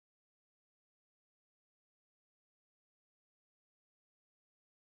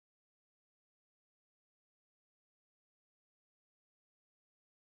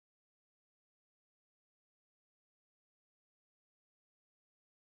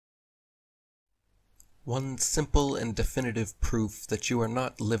One simple and definitive proof that you are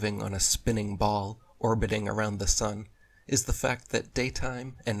not living on a spinning ball orbiting around the sun is the fact that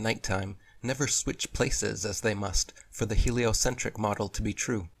daytime and nighttime never switch places as they must for the heliocentric model to be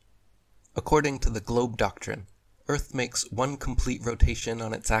true. According to the globe doctrine, Earth makes one complete rotation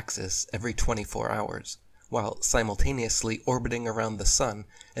on its axis every 24 hours, while simultaneously orbiting around the sun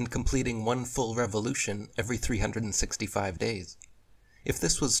and completing one full revolution every 365 days. If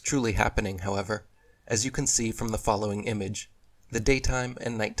this was truly happening, however, as you can see from the following image, the daytime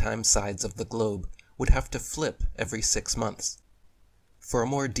and nighttime sides of the globe would have to flip every 6 months. For a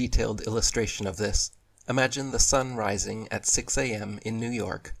more detailed illustration of this, imagine the sun rising at 6 a.m. in New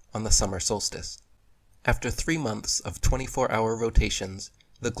York on the summer solstice. After 3 months of 24-hour rotations,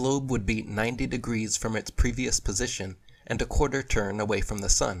 the globe would be 90 degrees from its previous position and a quarter turn away from the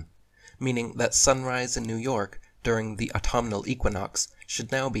sun, meaning that sunrise in New York during the autumnal equinox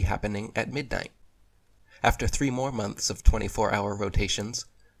should now be happening at midnight. After 3 more months of 24-hour rotations,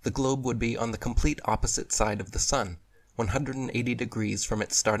 the globe would be on the complete opposite side of the sun, 180 degrees from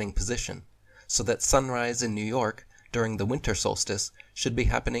its starting position, so that sunrise in New York during the winter solstice should be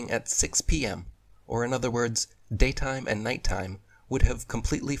happening at 6 p.m., or in other words, daytime and nighttime would have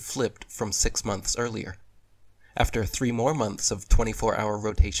completely flipped from 6 months earlier. After 3 more months of 24-hour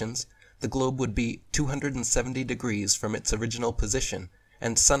rotations, the globe would be 270 degrees from its original position,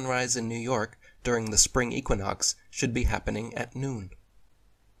 and sunrise in New York during the spring equinox should be happening at noon.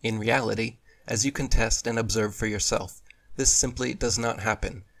 In reality, as you can test and observe for yourself, this simply does not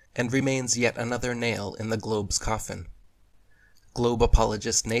happen, and remains yet another nail in the globe's coffin. Globe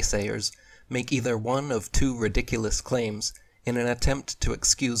apologist naysayers make either one of 2 ridiculous claims in an attempt to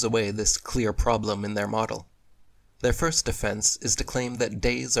excuse away this clear problem in their model. Their first defense is to claim that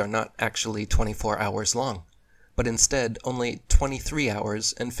days are not actually 24 hours long, but instead only 23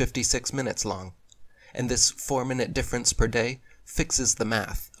 hours and 56 minutes long, and this 4-minute difference per day fixes the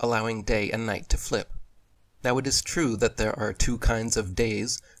math, allowing day and night to flip. Now it is true that there are 2 kinds of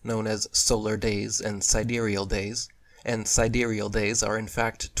days, known as solar days and sidereal days, and sidereal days are in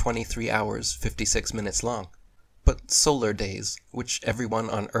fact 23 hours 56 minutes long. But solar days, which everyone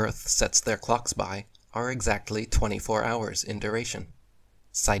on Earth sets their clocks by, are exactly 24 hours in duration.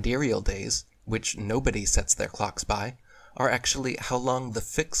 Sidereal days, which nobody sets their clocks by, are actually how long the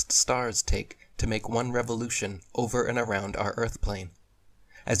fixed stars take to make one revolution over and around our Earth plane.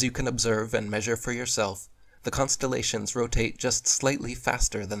 As you can observe and measure for yourself, the constellations rotate just slightly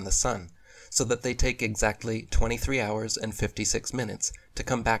faster than the sun, so that they take exactly 23 hours and 56 minutes to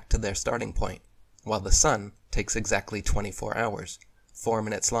come back to their starting point, while the sun takes exactly 24 hours, 4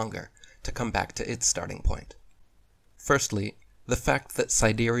 minutes longer, to come back to its starting point. Firstly, the fact that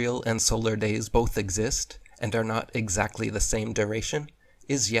sidereal and solar days both exist and are not exactly the same duration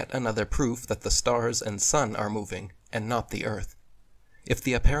is yet another proof that the stars and sun are moving, and not the Earth. If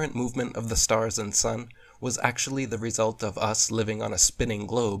the apparent movement of the stars and sun was actually the result of us living on a spinning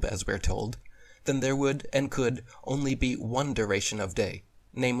globe, as we're told, then there would and could only be one duration of day,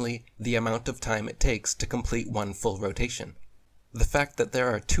 namely, the amount of time it takes to complete one full rotation. The fact that there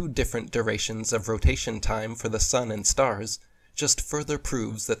are 2 different durations of rotation time for the sun and stars just further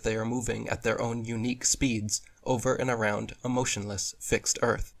proves that they are moving at their own unique speeds over and around a motionless, fixed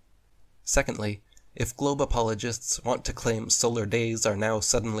Earth. Secondly, if globe apologists want to claim solar days are now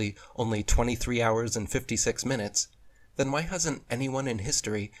suddenly only 23 hours and 56 minutes, then why hasn't anyone in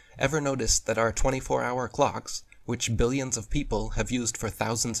history ever noticed that our 24-hour clocks, which billions of people have used for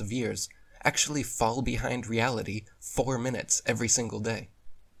thousands of years, actually fall behind reality 4 minutes every single day?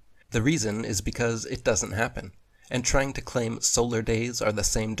 The reason is because it doesn't happen, and trying to claim solar days are the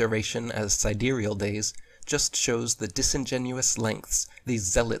same duration as sidereal days just shows the disingenuous lengths these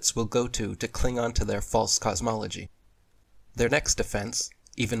zealots will go to cling on to their false cosmology. Their next defense,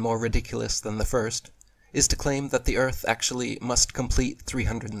 even more ridiculous than the first, is to claim that the Earth actually must complete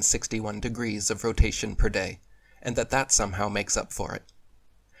 361 degrees of rotation per day, and that somehow makes up for it.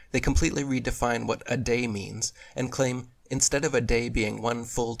 They completely redefine what a day means, and claim instead of a day being one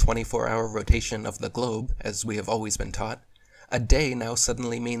full 24-hour rotation of the globe, as we have always been taught, a day now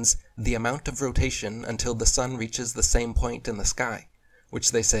suddenly means the amount of rotation until the sun reaches the same point in the sky,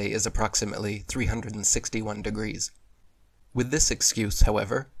 which they say is approximately 361 degrees. With this excuse,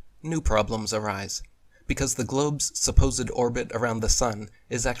 however, new problems arise, because the globe's supposed orbit around the sun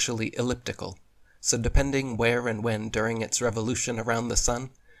is actually elliptical, so depending where and when during its revolution around the sun,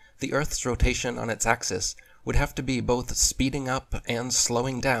 the Earth's rotation on its axis would have to be both speeding up and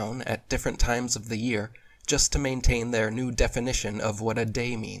slowing down at different times of the year just to maintain their new definition of what a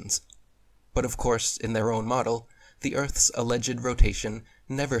day means. But of course, in their own model, the Earth's alleged rotation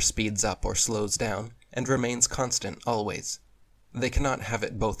never speeds up or slows down, and remains constant always. They cannot have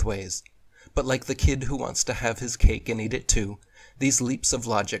it both ways. But like the kid who wants to have his cake and eat it too, these leaps of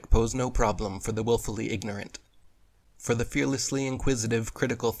logic pose no problem for the willfully ignorant. For the fearlessly inquisitive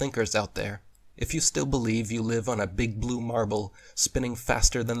critical thinkers out there, if you still believe you live on a big blue marble spinning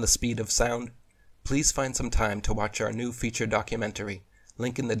faster than the speed of sound, please find some time to watch our new feature documentary,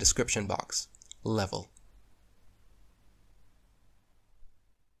 link in the description box, Level.